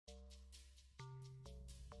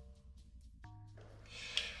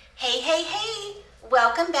Hey,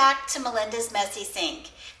 welcome back to Melinda's Messy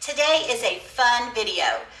Sink. Today is a fun video.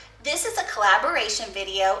 This is a collaboration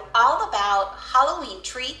video all about Halloween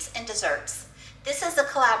treats and desserts. This is a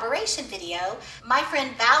collaboration video. My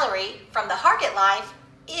friend Valerie from the Hargett Life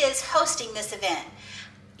is hosting this event.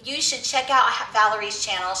 You should check out Valerie's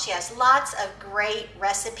channel. She has lots of great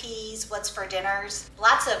recipes, what's for dinners,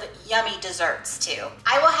 lots of yummy desserts too.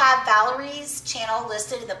 I will have Valerie's channel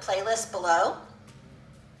listed in the playlist below.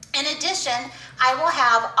 In addition, I will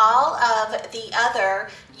have all of the other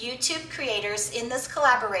YouTube creators in this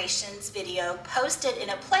collaborations video posted in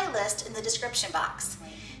a playlist in the description box.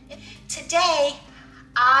 Today,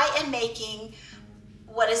 I am making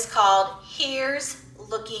what is called Here's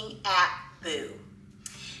Looking at Boo.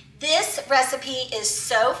 This recipe is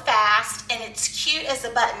so fast and it's cute as a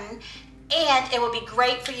button, and it will be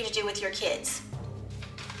great for you to do with your kids.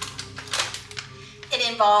 It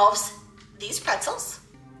involves these pretzels,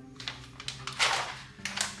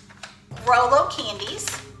 Rolo candies,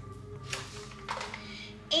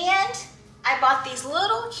 and I bought these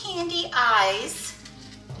little candy eyes.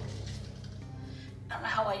 I don't know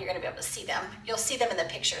how well you're going to be able to see them. You'll see them in the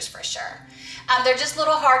pictures for sure. They're just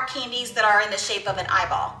little hard candies that are in the shape of an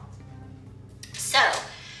eyeball. So,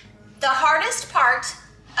 the hardest part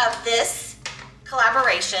of this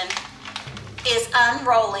collaboration is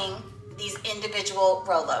unrolling these individual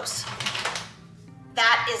Rolos.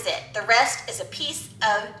 That is it. The rest is a piece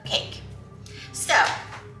of cake. So,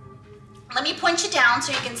 let me point you down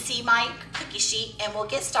so you can see my cookie sheet, and we'll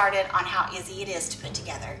get started on how easy it is to put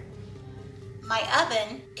together. My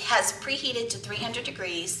oven has preheated to 300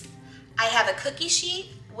 degrees. I have a cookie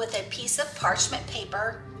sheet with a piece of parchment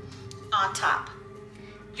paper on top.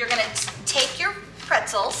 You're going to take your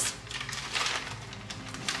pretzels,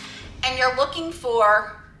 and you're looking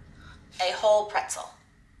for a whole pretzel.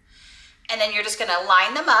 And then you're just going to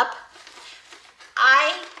line them up.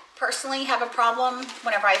 I personally have a problem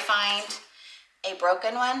whenever I find a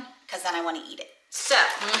broken one, because then I want to eat it. So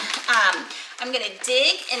I'm going to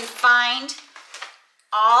dig and find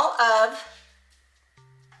all of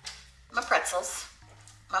my pretzels,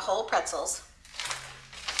 my whole pretzels.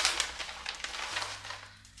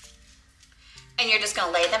 And you're just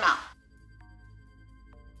going to lay them out.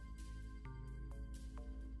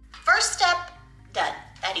 First step, done.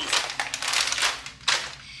 That easy.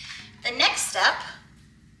 The next step,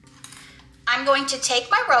 I'm going to take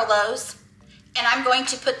my Rolos and I'm going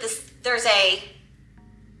to put this, there's a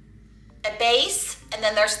base and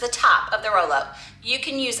then there's the top of the Rolo. You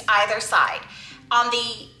can use either side. On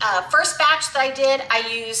the first batch that I did,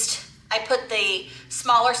 I put the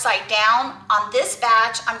smaller side down. On this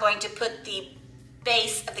batch, I'm going to put the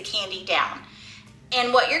base of the candy down.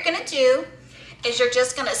 And what you're gonna do is you're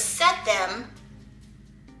just gonna set them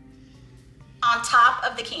on top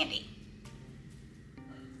of the candy.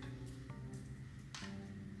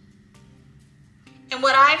 And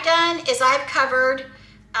what I've done is I've covered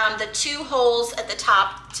the two holes at the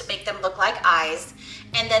top to make them look like eyes,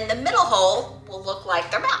 and then the middle hole will look like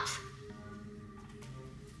their mouth.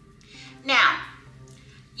 Now,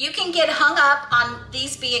 you can get hung up on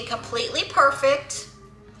these being completely perfect,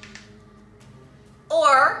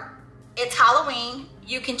 or it's Halloween,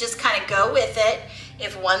 you can just kind of go with it.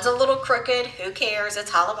 If one's a little crooked, who cares? It's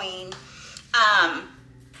Halloween.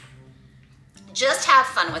 Just have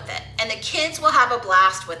fun with it. And the kids will have a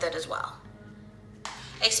blast with it as well.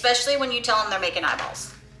 Especially when you tell them they're making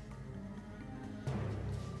eyeballs.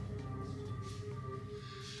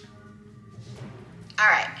 All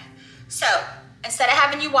right, so instead of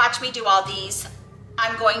having you watch me do all these,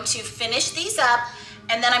 I'm going to finish these up,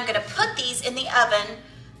 and then I'm gonna put these in the oven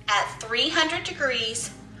at 300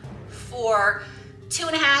 degrees for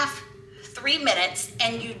 2.5, 3 minutes,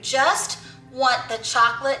 and you just want the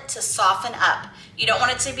chocolate to soften up. You don't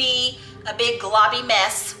want it to be a big globby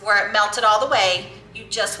mess where it melted all the way. You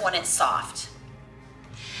just want it soft.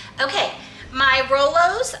 Okay, my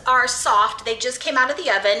Rolos are soft. They just came out of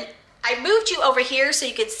the oven. I moved you over here so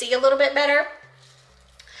you could see a little bit better.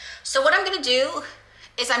 So what I'm gonna do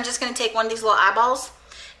is I'm just gonna take one of these little eyeballs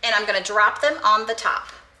and I'm gonna drop them on the top.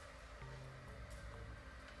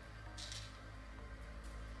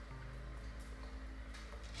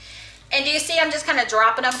 And do you see I'm just kind of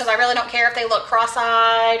dropping them because I really don't care if they look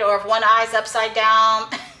cross-eyed or if one eye's upside down.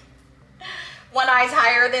 One eye's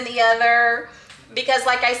higher than the other. Because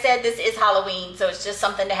like I said, this is Halloween, so it's just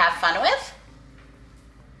something to have fun with.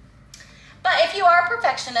 But if you are a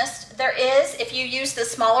perfectionist, there is, if you use the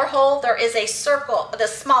smaller hole, there is a circle,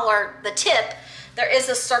 the tip, there is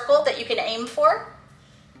a circle that you can aim for.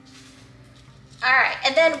 All right,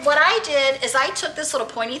 and then what I did is I took this little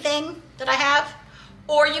pointy thing that I have,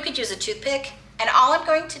 or you could use a toothpick. And all I'm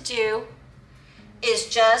going to do is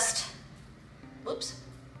just, whoops,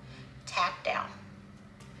 tap down.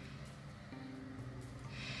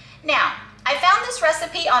 Now, I found this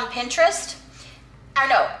recipe on Pinterest.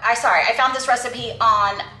 I found this recipe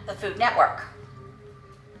on the Food Network.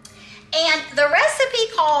 And the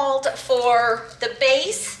recipe called for the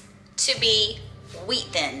base to be wheat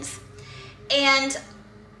thins. And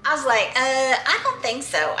I was like, I don't think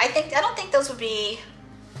so. I don't think those would be,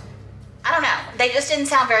 I don't know. They just didn't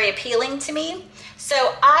sound very appealing to me.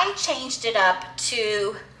 So I changed it up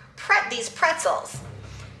to these pretzels.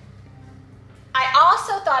 I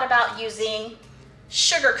also thought about using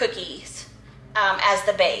sugar cookies as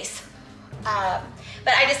the base.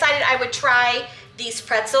 But I decided I would try these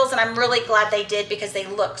pretzels, and I'm really glad they did because they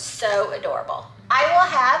look so adorable. I will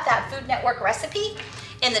have that Food Network recipe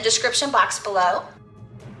in the description box below.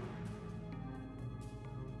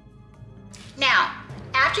 Now,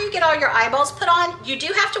 after you get all your eyeballs put on, you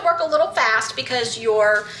do have to work a little fast because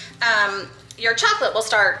your chocolate will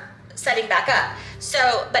start setting back up.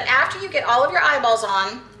 So, but after you get all of your eyeballs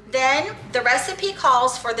on, then the recipe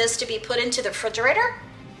calls for this to be put into the refrigerator.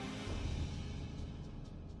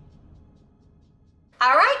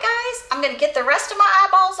 All right, guys, I'm gonna get the rest of my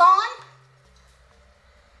eyeballs on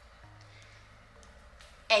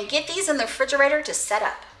and get these in the refrigerator to set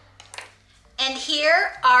up. And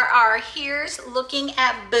here are our Here's Looking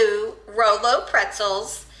at Boo Rolo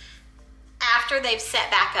Pretzels after they've set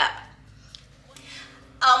back up.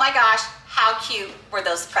 Oh my gosh, how cute were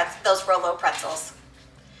those Rolo Pretzels.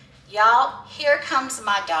 Y'all, here comes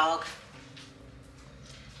my dog.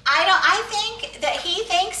 I think that he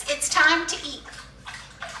thinks it's time to eat.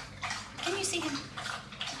 Can you see him?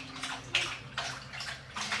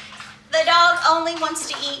 The dog only wants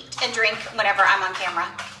to eat and drink whenever I'm on camera.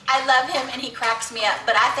 I love him and he cracks me up,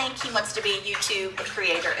 but I think he wants to be a YouTube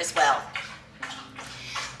creator as well.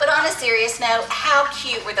 But on a serious note, how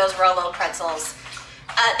cute were those Rolo Pretzels?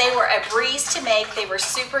 They were a breeze to make. They were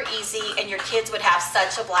super easy, and your kids would have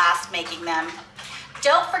such a blast making them.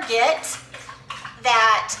 Don't forget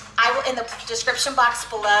that in the description box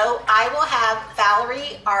below, I will have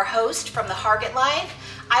Valerie, our host from the Hargett Live.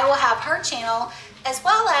 I will have her channel, as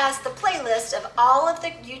well as the playlist of all of the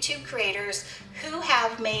YouTube creators who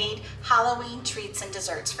have made Halloween treats and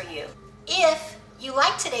desserts for you. If you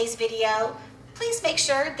liked today's video, please make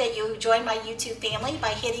sure that you join my YouTube family by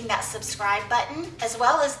hitting that subscribe button, as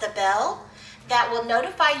well as the bell that will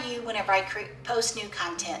notify you whenever I post new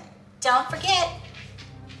content. Don't forget,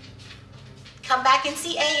 come back and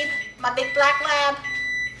see Abe, my big black lab,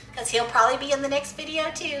 because he'll probably be in the next video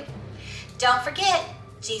too. Don't forget,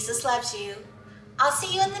 Jesus loves you. I'll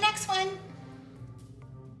see you in the next one.